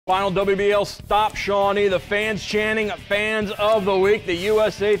Final WBL stop, Shawnee. The fans chanting fans of the week. The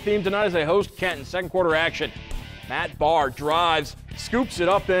USA theme tonight as they host Kenton. Second quarter action. Matt Barr drives, scoops it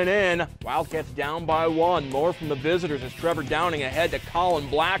up and in. Wildcats down by 1. More from the visitors as Trevor Downing ahead to Colin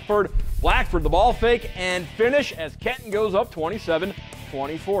Blackford. Blackford the ball fake and finish as Kenton goes up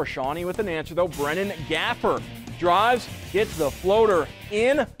 27-24. Shawnee with an answer though. Brennan Gaffer drives, gets the floater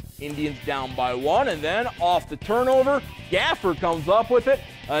in. Indians down by 1, and then off the turnover, Gaffer comes up with it.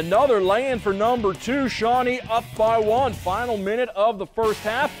 Another lay-in for number 2. Shawnee up by 1. Final minute of the first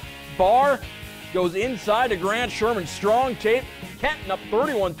half. Barr goes inside to Grant Sherman. Strong tape. Kenton up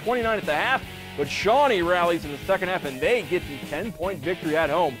 31-29 at the half, but Shawnee rallies in the second half, and they get the 10-point victory at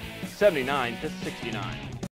home, 79-69.